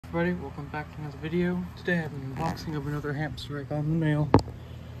everybody, welcome back to another video. Today I have an unboxing of another hamster I got in the mail.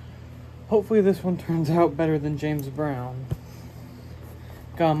 Hopefully this one turns out better than James Brown.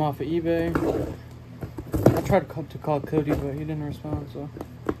 Got him off of eBay. I tried to call Cody, but he didn't respond, so.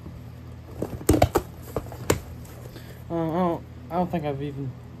 I don't think I've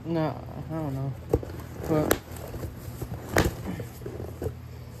even, no, I don't know. But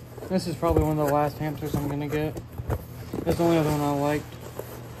this is probably one of the last hamsters I'm gonna get. That's the only other one I liked.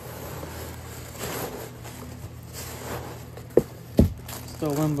 It's the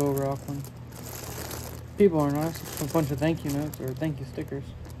limbo rock one. People are nice. A bunch of thank you notes or thank you stickers.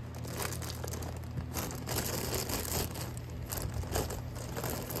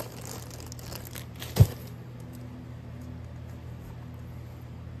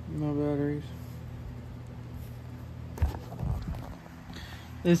 No batteries.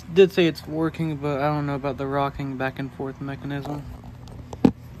 This did say it's working, but I don't know about the rocking back and forth mechanism.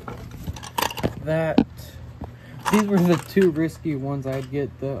 These were the two risky ones I'd get.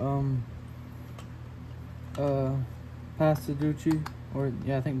 The Pastaducci, or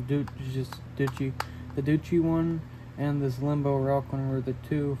yeah, I think just Ducci. The Ducci one and this limbo rock one were the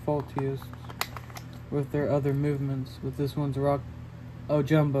two faultiest with their other movements. With this one's rock, oh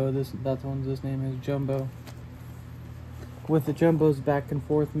jumbo. This name is jumbo. With the jumbo's back and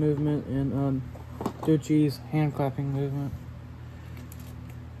forth movement and Ducci's hand clapping movement.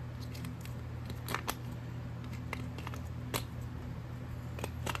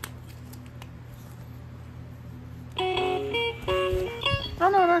 Oh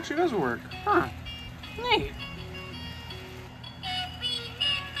no, it actually does work. Huh. Neat.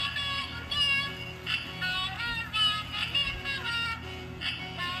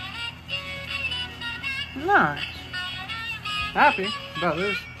 Nice. Happy about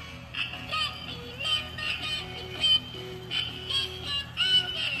this.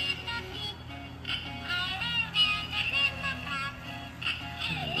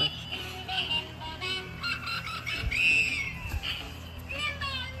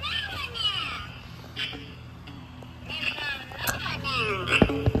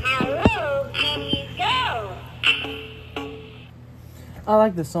 I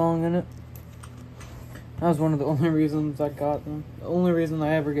like the song in it. That was one of the only reasons I got them. The only reason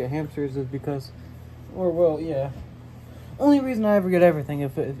I ever get hamsters is because, only reason I ever get everything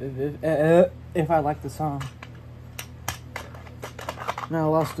if I like the song. Now I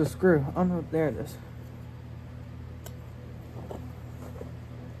lost the screw. Oh no, there it is.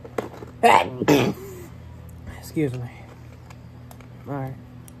 Excuse me. Alright.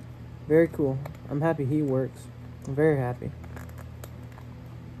 Very cool. I'm happy he works. I'm very happy.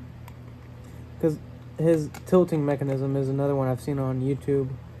 Because his tilting mechanism is another one I've seen on YouTube.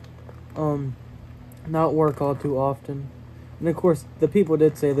 Not work all too often. And of course, the people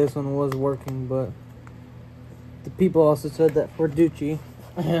did say this one was working, but the people also said that for Ducci,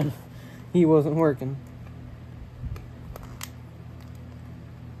 and he wasn't working.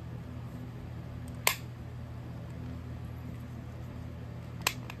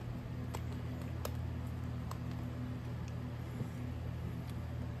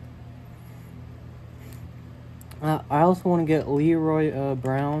 I also want to get Leroy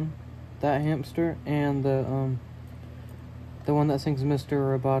Brown, that hamster, and the one that sings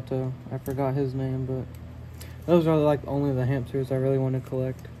Mr. Roboto. I forgot his name, but those are like only the hamsters I really want to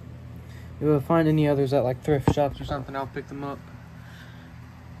collect. If I find any others at like thrift shops or something, I'll pick them up.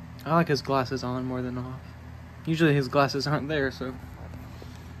 I like his glasses on more than off. Usually his glasses aren't there, so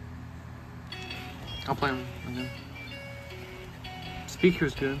I'll play them again.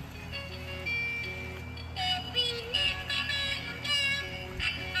 Speaker's good.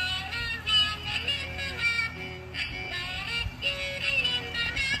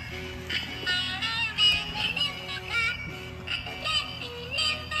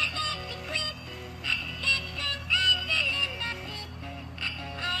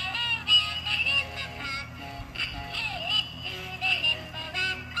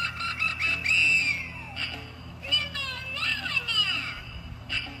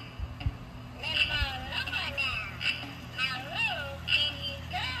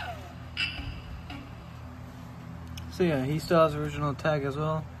 So yeah, he still has original tag as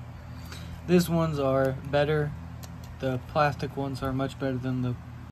well. These ones are better. The plastic ones are much better than the